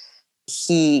now.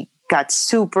 He got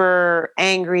super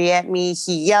angry at me.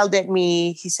 He yelled at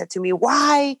me. He said to me,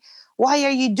 why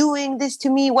are you doing this to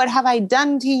me? What have I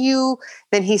done to you?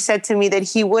 Then he said to me that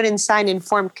he wouldn't sign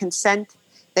informed consent,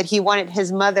 that he wanted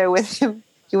his mother with him.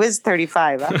 He was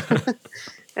 35. Huh?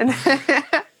 and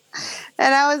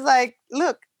I was like,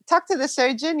 look, talk to the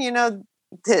surgeon.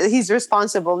 He's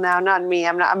responsible now, not me.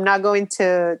 I'm not going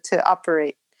to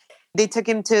operate. They took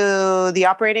him to the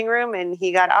operating room and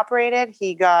he got operated.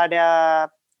 He got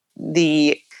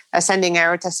the ascending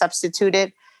aorta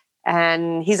substituted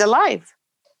and he's alive.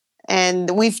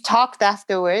 And we've talked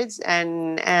afterwards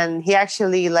and he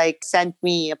actually sent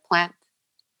me a plant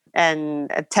and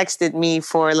texted me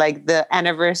for the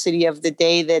anniversary of the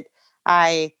day that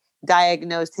I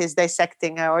diagnosed his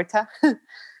dissecting aorta.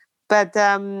 But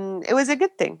it was a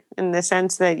good thing in the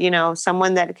sense that,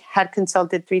 someone that had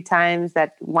consulted 3 times,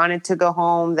 that wanted to go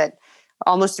home, that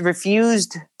almost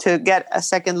refused to get a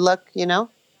second look,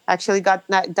 actually got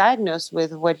diagnosed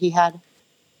with what he had.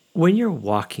 When you're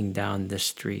walking down the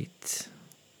street,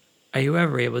 are you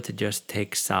ever able to just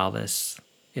take solace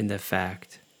in the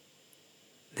fact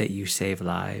that you save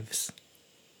lives?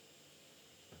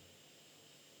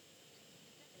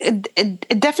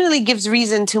 It definitely gives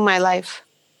reason to my life.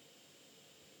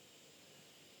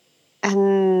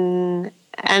 And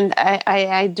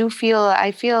I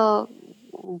feel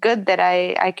good that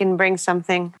I can bring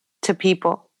something to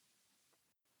people.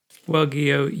 Well,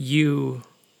 Gio, you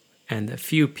and the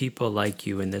few people like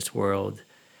you in this world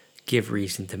give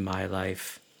reason to my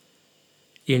life.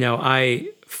 I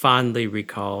fondly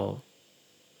recall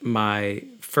my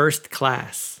first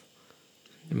class,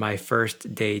 my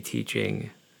first day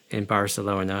teaching in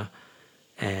Barcelona,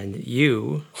 and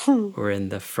you were in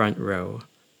the front row.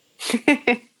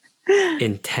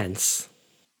 Intense.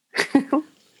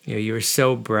 You were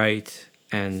so bright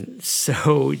and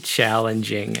so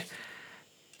challenging.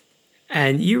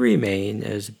 And you remain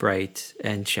as bright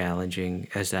and challenging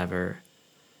as ever.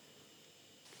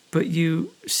 But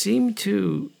you seem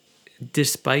to,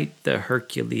 despite the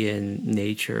Herculean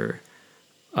nature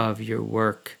of your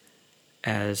work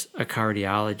as a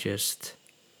cardiologist,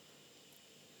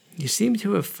 you seem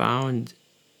to have found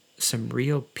some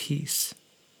real peace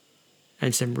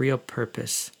and some real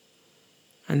purpose.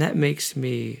 And that makes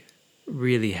me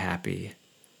really happy.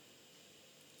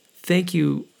 Thank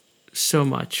you so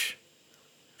much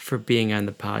for being on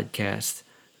the podcast.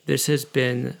 This has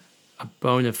been a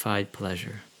bona fide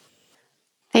pleasure.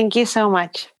 Thank you so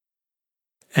much.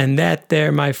 And that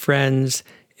there, my friends,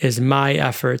 is my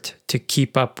effort to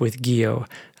keep up with Gio.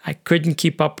 I couldn't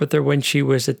keep up with her when she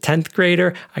was a 10th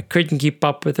grader. I couldn't keep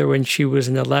up with her when she was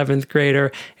an 11th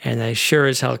grader. And I sure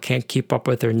as hell can't keep up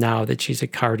with her now that she's a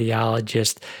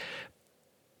cardiologist.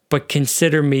 But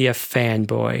consider me a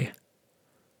fanboy.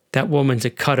 That woman's a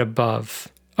cut above.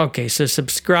 Okay, so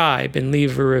subscribe and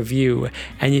leave a review.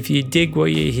 And if you dig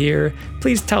what you hear,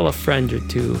 please tell a friend or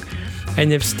two.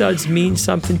 And if studs mean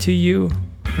something to you,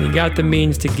 and you got the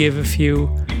means to give a few,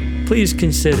 please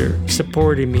consider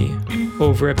supporting me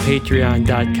over at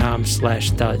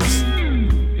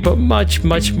patreon.com/thuds. But much,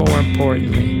 much more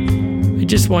importantly, I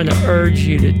just want to urge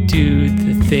you to do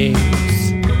the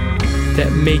things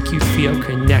that make you feel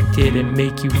connected and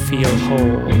make you feel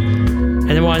whole.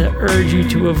 And I want to urge you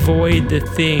to avoid the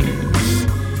things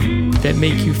that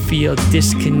make you feel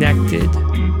disconnected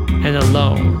and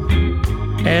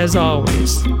alone. As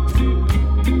always,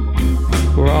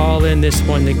 we're all in this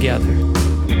one together.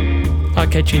 I'll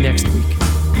catch you next week.